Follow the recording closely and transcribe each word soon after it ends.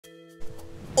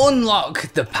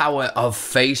Unlock the power of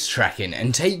face tracking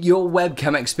and take your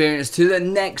webcam experience to the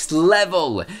next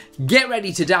level. Get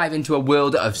ready to dive into a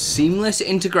world of seamless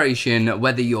integration,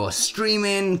 whether you're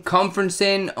streaming,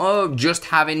 conferencing, or just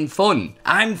having fun.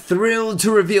 I'm thrilled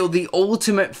to reveal the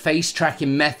ultimate face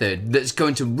tracking method that's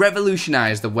going to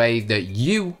revolutionize the way that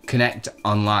you connect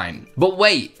online. But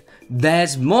wait,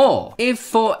 there's more. If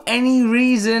for any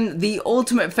reason the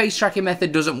ultimate face tracking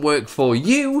method doesn't work for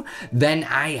you, then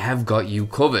I have got you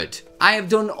covered. I have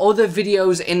done other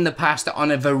videos in the past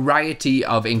on a variety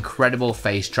of incredible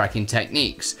face tracking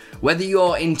techniques. Whether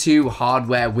you're into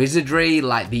hardware wizardry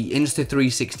like the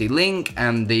Insta360 Link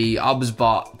and the OBS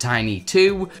Tiny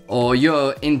 2, or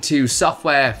you're into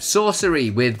software sorcery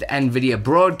with NVIDIA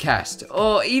Broadcast,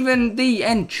 or even the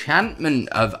enchantment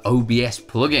of OBS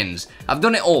plugins, I've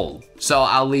done it all, so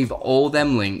I'll leave all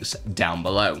them links down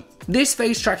below. This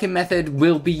face tracking method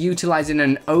will be utilizing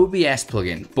an OBS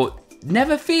plugin, but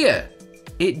never fear,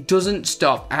 it doesn't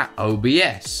stop at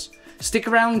OBS. Stick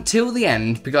around till the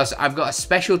end because I've got a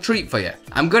special treat for you.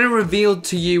 I'm going to reveal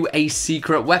to you a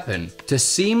secret weapon to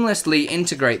seamlessly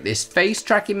integrate this face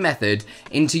tracking method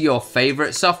into your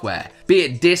favorite software, be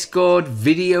it Discord,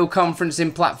 video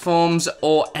conferencing platforms,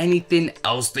 or anything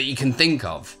else that you can think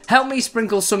of. Help me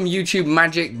sprinkle some YouTube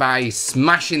magic by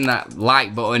smashing that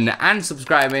like button and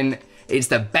subscribing. It's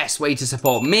the best way to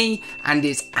support me, and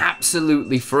it's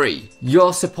absolutely free.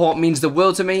 Your support means the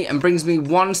world to me and brings me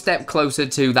one step closer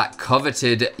to that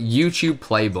coveted YouTube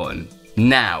play button.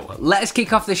 Now, let's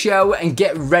kick off the show and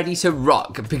get ready to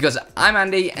rock, because I'm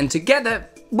Andy, and together,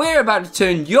 we're about to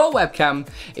turn your webcam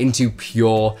into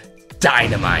pure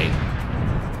dynamite.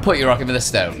 Put your rock over the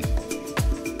stone.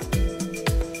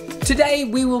 Today,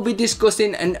 we will be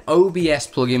discussing an OBS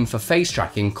plugin for face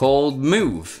tracking called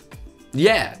Move.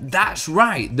 Yeah, that's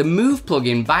right, the Move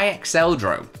plugin by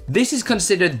Exeldro. This is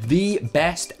considered the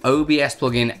best OBS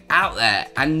plugin out there,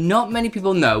 and not many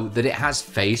people know that it has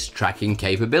face tracking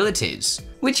capabilities,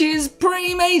 which is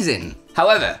pretty amazing.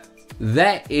 However,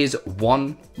 there is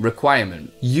one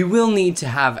requirement. You will need to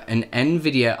have an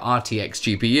NVIDIA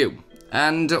RTX GPU.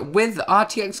 And with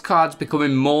RTX cards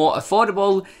becoming more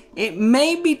affordable, it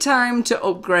may be time to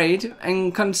upgrade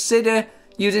and consider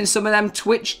using some of them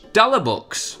Twitch dollar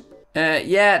bucks.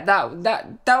 Yeah,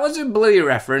 that was a Bluey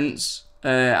reference.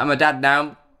 I'm a dad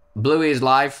now. Bluey is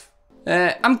life.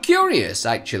 I'm curious,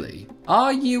 actually.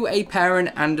 Are you a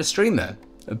parent and a streamer?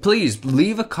 Please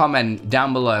leave a comment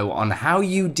down below on how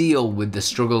you deal with the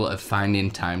struggle of finding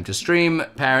time to stream,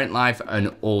 parent life,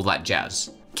 and all that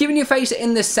jazz. Keeping your face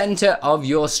in the center of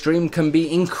your stream can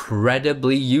be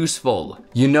incredibly useful.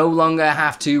 You no longer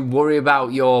have to worry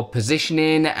about your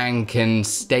positioning and can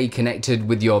stay connected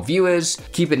with your viewers,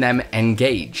 keeping them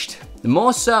engaged.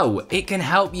 More so, it can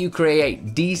help you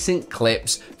create decent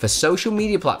clips for social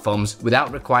media platforms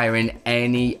without requiring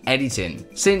any editing,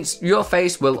 since your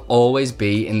face will always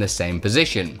be in the same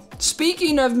position.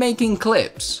 Speaking of making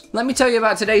clips, let me tell you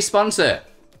about today's sponsor.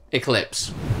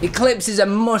 Eclipse. Eclipse is a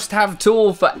must-have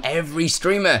tool for every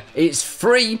streamer. It's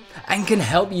free and can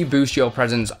help you boost your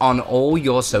presence on all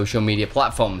your social media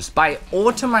platforms by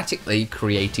automatically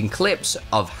creating clips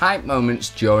of hype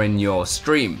moments during your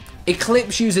stream.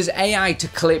 Eclipse uses AI to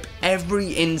clip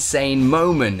every insane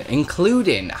moment,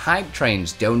 including hype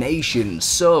trains, donations,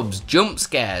 subs, jump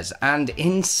scares, and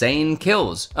insane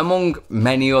kills, among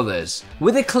many others.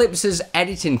 With Eclipse's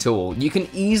editing tool, you can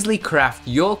easily craft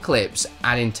your clips,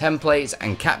 adding templates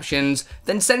and captions,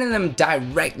 then sending them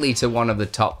directly to one of the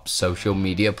top social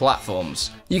media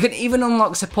platforms. You can even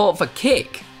unlock support for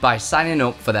Kick by signing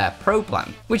up for their Pro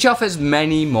plan, which offers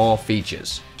many more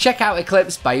features. Check out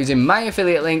Eclipse by using my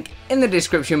affiliate link in the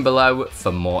description below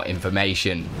for more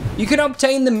information. You can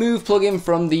obtain the Move plugin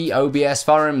from the OBS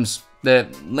forums. The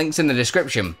link's in the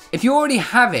description. If you already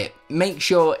have it, make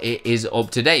sure it is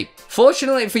up to date.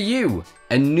 Fortunately for you,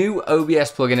 a new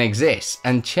OBS plugin exists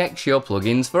and checks your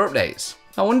plugins for updates.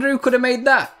 I wonder who could have made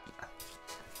that.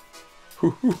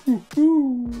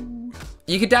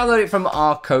 You can download it from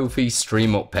our Ko-fi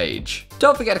Stream Up page.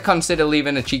 Don't forget to consider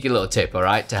leaving a cheeky little tip,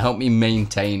 alright, to help me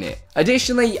maintain it.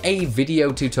 Additionally, a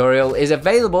video tutorial is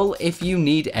available if you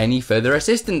need any further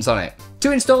assistance on it.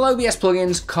 To install OBS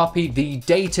plugins, copy the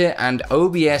data and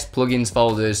OBS plugins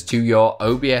folders to your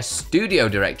OBS Studio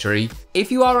directory.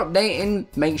 If you are updating,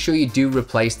 make sure you do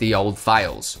replace the old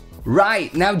files.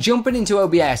 Right, now jumping into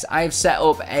OBS, I've set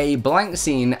up a blank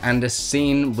scene and a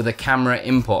scene with a camera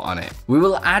input on it. We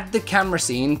will add the camera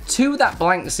scene to that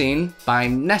blank scene by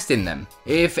nesting them.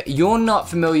 If you're not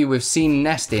familiar with scene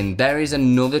nesting, there is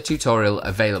another tutorial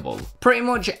available. Pretty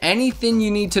much anything you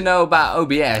need to know about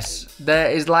OBS, there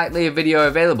is likely a video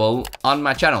available on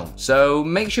my channel. So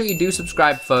make sure you do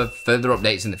subscribe for further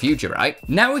updates in the future, right?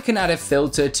 Now we can add a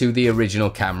filter to the original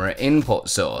camera input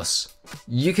source.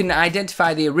 You can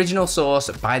identify the original source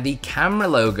by the camera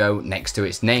logo next to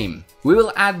its name. We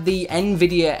will add the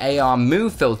NVIDIA AR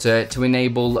Move filter to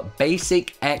enable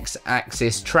basic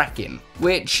X-axis tracking,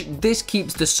 which this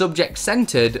keeps the subject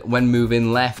centered when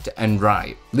moving left and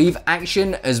right. Leave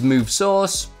action as move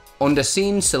source. Under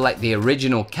scene, select the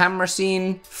original camera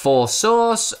scene. For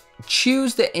source,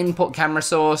 choose the input camera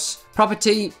source.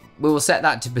 Property, we will set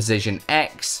that to position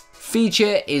X.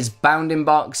 Feature is bounding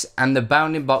box, and the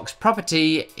bounding box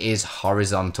property is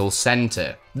horizontal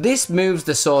center. This moves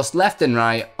the source left and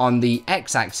right on the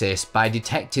X-axis by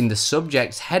detecting the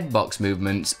subject's headbox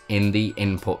movements in the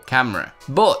input camera.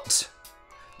 But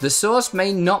the source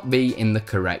may not be in the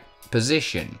correct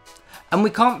position, and we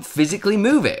can't physically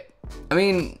move it. I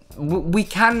mean, we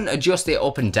can adjust it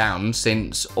up and down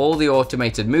since all the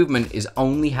automated movement is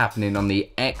only happening on the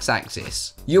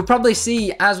X-axis. You'll probably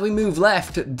see as we move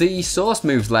left, the source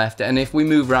moves left, and if we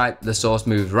move right, the source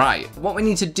moves right. What we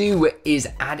need to do is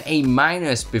add a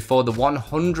minus before the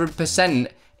 100%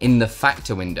 in the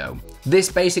factor window.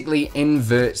 This basically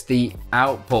inverts the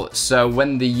output, so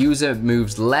when the user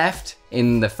moves left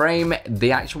in the frame,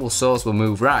 the actual source will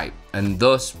move right, and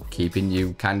thus keeping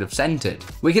you kind of centered.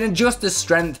 We can adjust the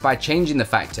strength by changing the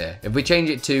factor. If we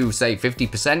change it to say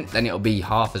 50%, then it'll be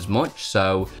half as much,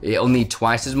 so it'll need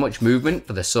twice as much movement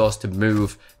for the source to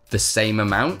move the same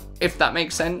amount, if that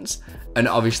makes sense. And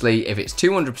obviously if it's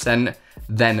 200%,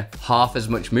 then half as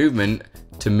much movement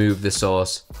to move the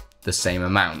source the same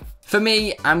amount. For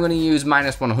me, I'm going to use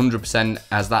minus 100%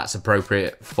 as that's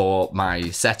appropriate for my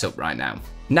setup right now.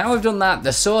 Now we've done that,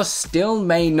 the source still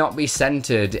may not be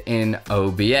centered in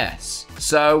OBS.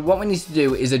 So what we need to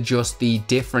do is adjust the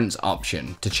difference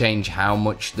option to change how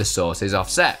much the source is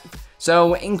offset.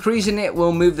 So increasing it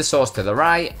will move the source to the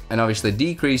right, and obviously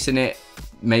decreasing it,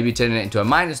 maybe turning it into a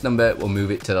minus number, will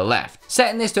move it to the left.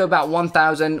 Setting this to about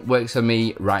 1000 works for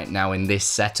me right now in this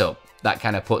setup. That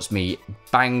kind of puts me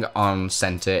bang on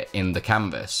center in the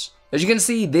canvas. As you can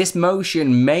see, this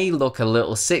motion may look a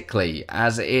little sickly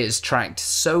as it is tracked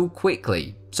so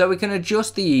quickly, so we can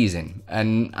adjust the easing,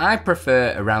 and I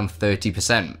prefer around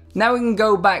 30%. Now we can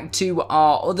go back to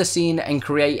our other scene and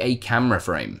create a camera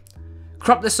frame.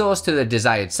 Crop the source to the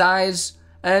desired size,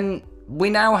 and we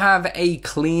now have a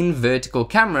clean vertical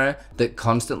camera that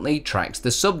constantly tracks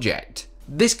the subject.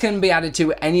 This can be added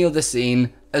to any other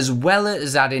scene, as well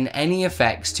as adding any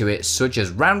effects to it such as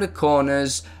rounded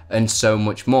corners and so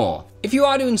much more. If you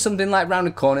are doing something like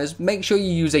rounded corners, make sure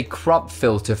you use a crop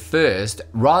filter first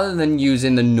rather than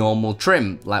using the normal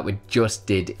trim like we just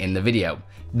did in the video.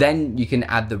 Then you can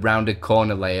add the rounded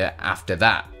corner layer after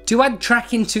that. To add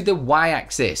tracking to the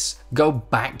Y-axis, go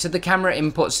back to the camera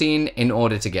input scene in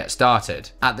order to get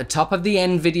started. At the top of the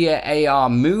NVIDIA AR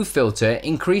Move filter,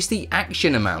 increase the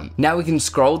action amount. Now we can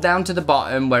scroll down to the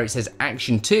bottom where it says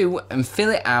action 2 and fill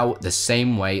it out the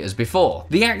same way as before.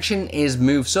 The action is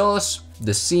move source,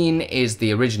 the scene is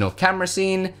the original camera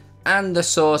scene, and the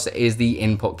source is the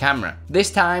input camera. This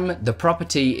time, the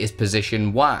property is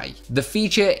position Y. The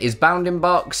feature is bounding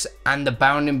box, and the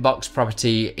bounding box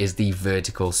property is the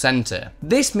vertical center.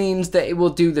 This means that it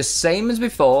will do the same as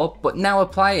before, but now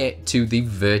apply it to the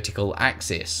vertical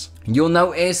axis. You'll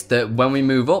notice that when we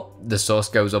move up, the source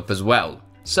goes up as well.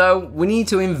 So we need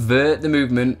to invert the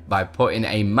movement by putting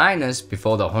a minus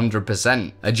before the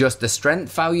 100%. Adjust the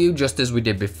strength value just as we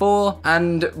did before,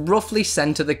 and roughly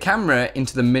center the camera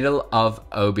into the middle of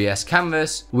OBS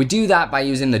canvas. We do that by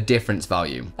using the difference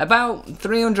value. About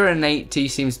 380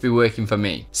 seems to be working for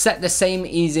me. Set the same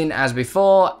easing as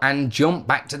before and jump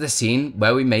back to the scene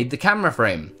where we made the camera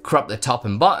frame. Crop the top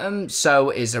and bottom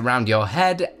so it's around your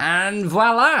head, and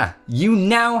voila! You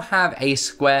now have a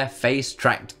square face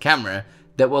tracked camera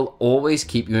that will always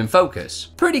keep you in focus.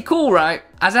 Pretty cool, right?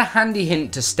 As a handy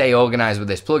hint to stay organized with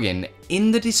this plugin,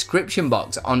 in the description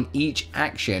box on each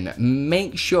action,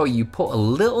 make sure you put a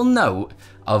little note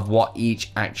of what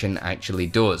each action actually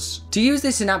does. To use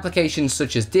this in applications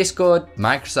such as Discord,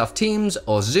 Microsoft Teams,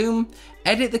 or Zoom,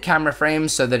 edit the camera frame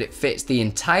so that it fits the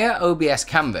entire OBS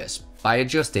canvas by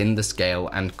adjusting the scale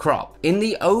and crop. In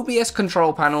the OBS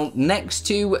control panel next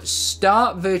to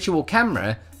Start Virtual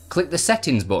Camera, click the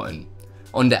Settings button.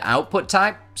 Under Output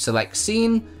Type, select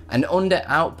Scene, and under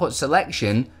Output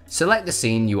Selection, Select the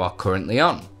scene you are currently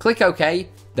on. Click OK,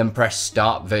 then press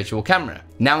Start Virtual Camera.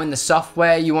 Now in the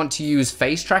software you want to use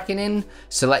face tracking in,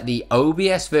 select the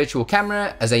OBS Virtual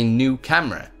Camera as a new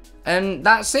camera. And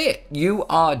that's it, you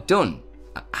are done.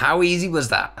 How easy was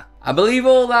that? I believe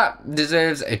all that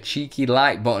deserves a cheeky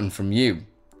like button from you.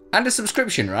 And a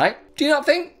subscription, right? Do you not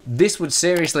think? This would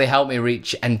seriously help me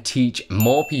reach and teach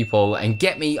more people and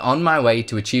get me on my way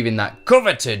to achieving that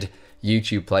coveted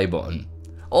YouTube play button.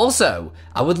 Also,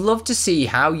 I would love to see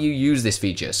how you use this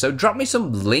feature, so drop me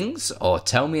some links or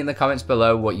tell me in the comments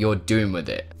below what you're doing with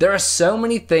it. There are so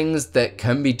many things that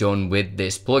can be done with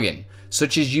this plugin,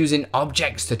 such as using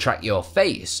objects to track your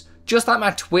face, just like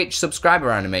my Twitch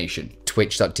subscriber animation,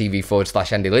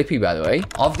 twitch.tv/Andilippi by the way,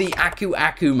 of the Aku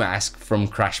Aku mask from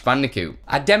Crash Bandicoot.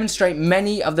 I demonstrate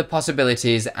many of the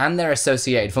possibilities and their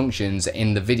associated functions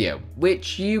in the video,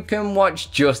 which you can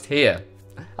watch just here.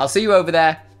 I'll see you over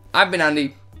there. I've been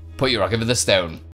Andy. Put your rock over the stone.